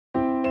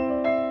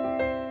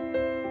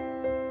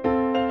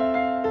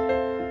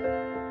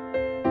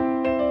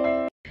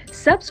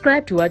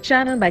Subscribe to our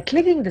channel by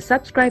clicking the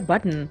subscribe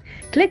button.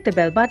 Click the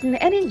bell button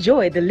and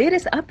enjoy the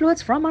latest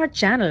uploads from our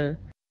channel.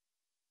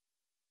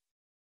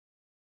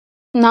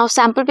 Now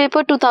sample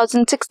paper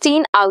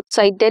 2016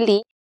 outside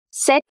Delhi,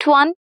 set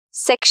 1,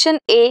 section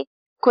A,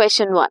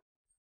 question 1.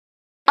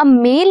 A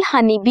male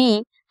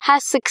honeybee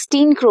has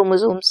 16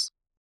 chromosomes,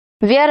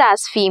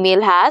 whereas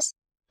female has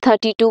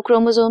 32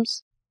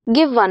 chromosomes.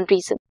 Give one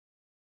reason.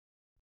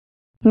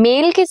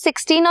 Mail के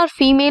 16 और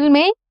female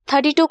में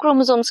 32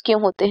 chromosomes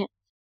क्यों होते हैं?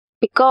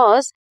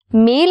 Because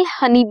mail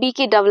honeybee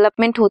की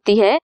development होती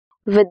है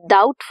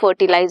without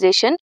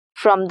fertilisation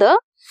from the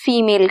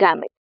female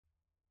gamete,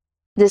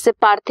 जिसे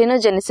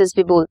पार्थेनोजेनेसिस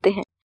भी बोलते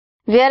हैं,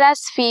 वेयर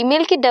एज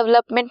फीमेल की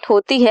डेवलपमेंट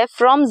होती है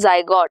from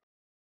zygote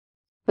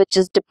which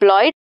is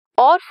diploid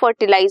और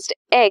फर्टिलाइज्ड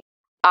एग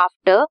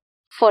आफ्टर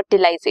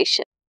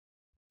फर्टिलाइजेशन.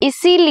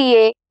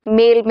 इसीलिए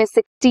मेल में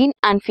 16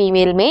 एंड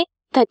फीमेल में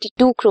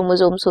 32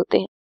 क्रोमोसोम्स होते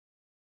हैं.